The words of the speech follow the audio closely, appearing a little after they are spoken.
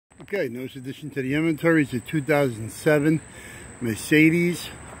Okay, newest addition to the inventory is a 2007 Mercedes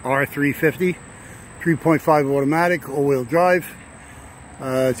R350, 3.5 automatic, all-wheel drive.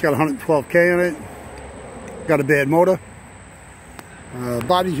 It's got 112K on it. Got a bad motor.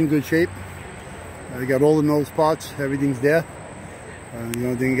 Body's in good shape. You got all the nose parts, everything's there. The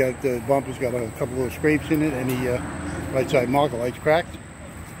only thing you got, the bumper's got a couple of scrapes in it, and the right side marker light's cracked.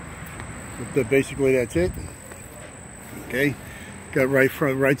 But basically that's it. Okay, got right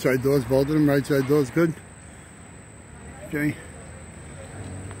side doors, both of them. Right side doors good. Okay,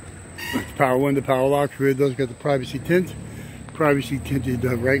 it's power window, power locks. Rear doors got the privacy tint. Privacy tinted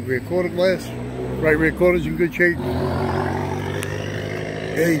right rear quarter glass. Right rear quarter's in good shape.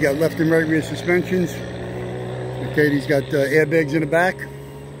 Okay, you got left and right rear suspensions. Okay, these got airbags in the back.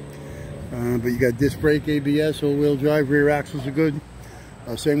 But you got disc brake, ABS, all-wheel drive. Rear axles are good.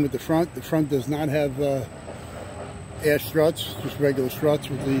 Same with the front. The front does not have air struts, just regular struts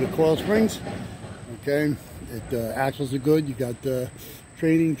with the coil springs. Okay, axles are good. You got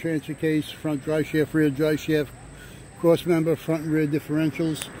training transfer case, front drive shaft, rear drive shaft, cross member, front and rear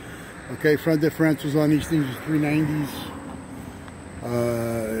differentials. Okay, front differentials on these things is 390s.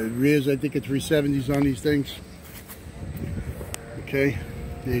 Rears, I think it's 370s on these things. Okay,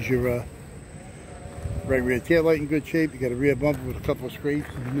 there's your right rear tail light in good shape. You got a rear bumper with a couple of scrapes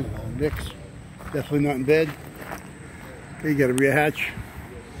in the middle, nicks. Definitely not in bed. Okay, you got a rear hatch,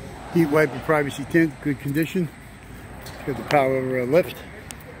 heat wiper, privacy tint, good condition. Got the power lift.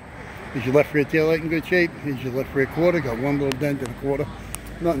 Here's your left rear tail light in good shape. Here's your left rear quarter. Got one little dent in the quarter.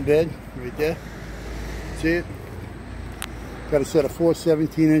 Not in bed, right there. See it? Got a set of 4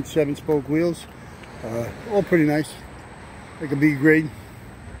 17-inch 7-spoke wheels. All pretty nice. Like a B grade.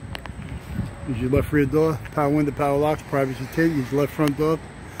 Here's your left rear door, power window, power locks, privacy tint. Here's your left front door,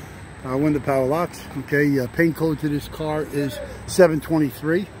 power window, power locks. Okay, paint code to this car is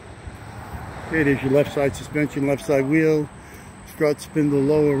 723. Okay, there's your left side suspension, left side wheel, strut, spindle,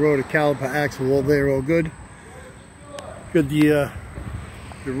 lower, rotor, caliper, axle, all there, all good. Got the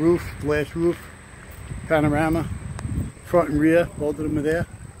roof, glass roof, panorama, front and rear, both of them are there.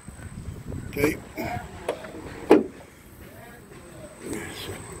 Okay.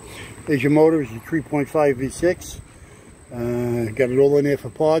 There's your motor, it's a 3.5 V6. Got it all in there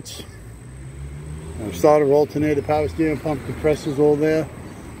for parts. Starter, alternator, power steering, pump, compressors, all there.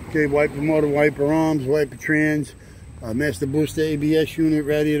 Okay, wiper motor, wiper arms, wiper trans, master booster, ABS unit,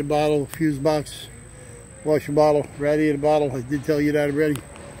 radiator bottle, fuse box, washer bottle, radiator bottle. I did tell you that already.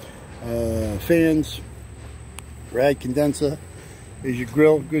 Fans, rad condenser. There's your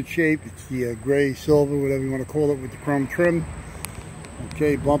grill, good shape. It's the gray, silver, whatever you want to call it, with the chrome trim.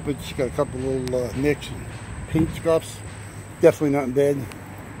 Okay, bumper, just got a couple little nicks and paint scuffs. Definitely not in bed.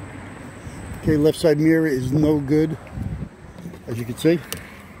 Okay, left side mirror is no good, as you can see.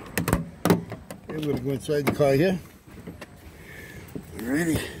 Okay, we're going to go inside the car here.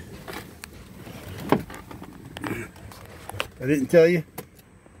 Alrighty. I didn't tell you.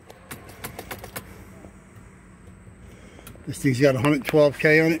 This thing's got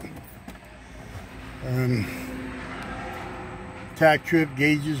 112K on it. Tack trip,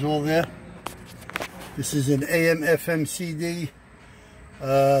 gauges, all there. This is an AM, FM, CD,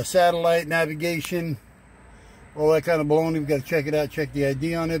 satellite, navigation, all that kind of baloney. We've got to check it out, check the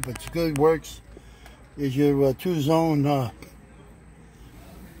ID on it, but it's good, works. There's your 2-zone,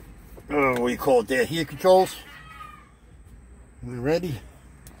 what do you call it there, heat controls. We're ready.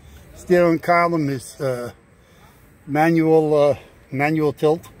 Steering column is manual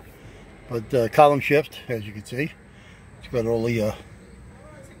tilt, but column shift, as you can see. It's got all the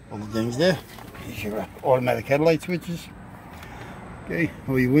things there. Here's your automatic headlight switches. Okay,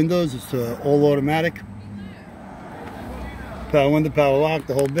 all your windows, it's all automatic. Power window, power lock,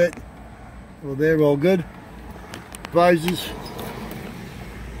 the whole bit. All there, all good. Visors.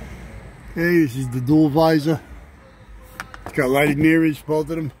 Okay, this is the dual visor. It's got lighted mirrors, both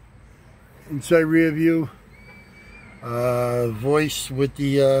of them. Inside rear view. Voice with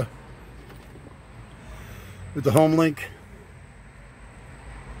the home link.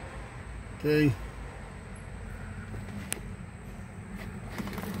 Okay.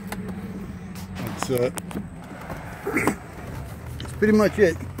 That's pretty much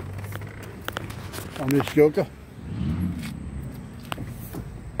it on this joker.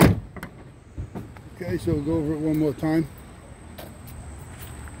 Okay, so we'll go over it one more time.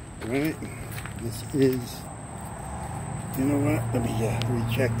 All right, this is, you know what, let me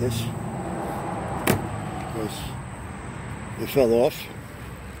recheck this because it fell off.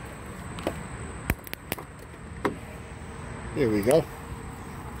 There we go.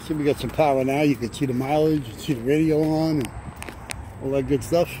 So See, we got some power now. You can see the mileage, you can see the radio on, and all that good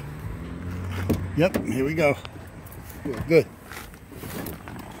stuff. Yep, here we go. Good.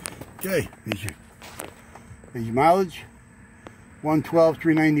 Okay, here's your mileage.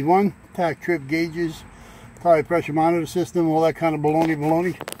 112,391. Tack trip gauges, tire pressure monitor system, all that kind of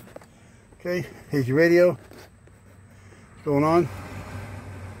baloney. Okay, here's your radio. What's going on?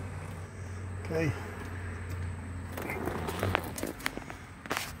 Okay.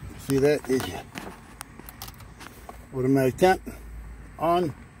 See that? Here's your automatic temp.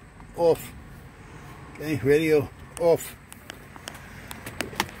 On, off. Okay, radio off.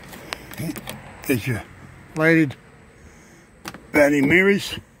 Okay. There's your lighted vanity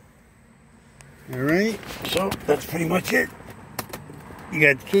mirrors. Alright, so that's pretty much it. You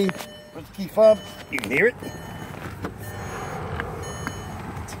got the key. What's the key fob? You can hear it.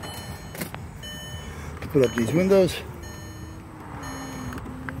 Put up these windows.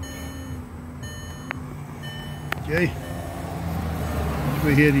 Okay.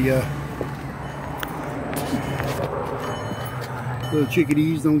 We hear the little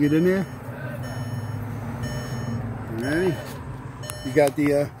chickadees don't get in there. Alrighty. You got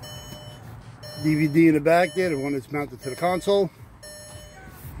the DVD in the back there, the one that's mounted to the console.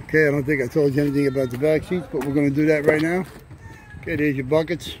 Okay, I don't think I told you anything about the back seats, but we're going to do that right now. Okay, there's your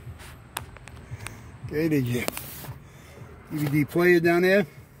buckets. Okay, there's your DVD player down there.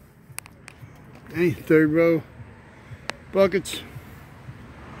 Okay, third row buckets.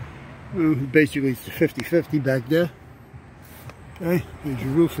 Basically, it's the 50-50 back there. Okay, there's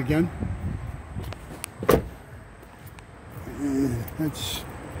your roof again. There's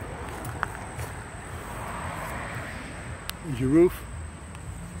your roof.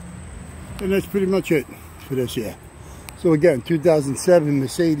 And that's pretty much it for this year. So again, 2007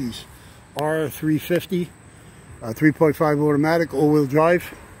 Mercedes R350, 3.5 automatic, all-wheel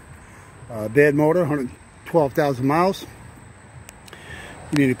drive, bad motor, 112,000 miles. If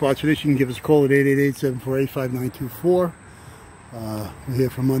you need any parts for this, you can give us a call at 888-748-5924. We're here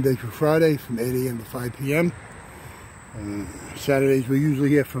from Monday through Friday from 8 a.m. to 5 p.m. Saturdays we're usually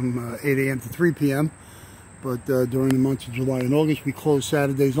here from 8 a.m. to 3 p.m. But during the months of July and August we close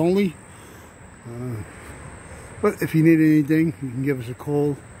Saturdays only. But if you need anything, you can give us a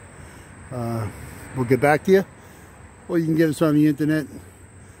call. We'll get back to you. Or you can get us on the internet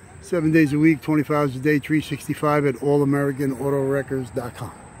 7 days a week, 24 hours a day, 365 at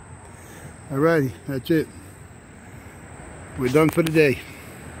allamericanautowreckers.com. Alrighty, that's it. We're done for the day.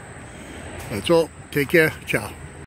 That's all. Take care. Ciao.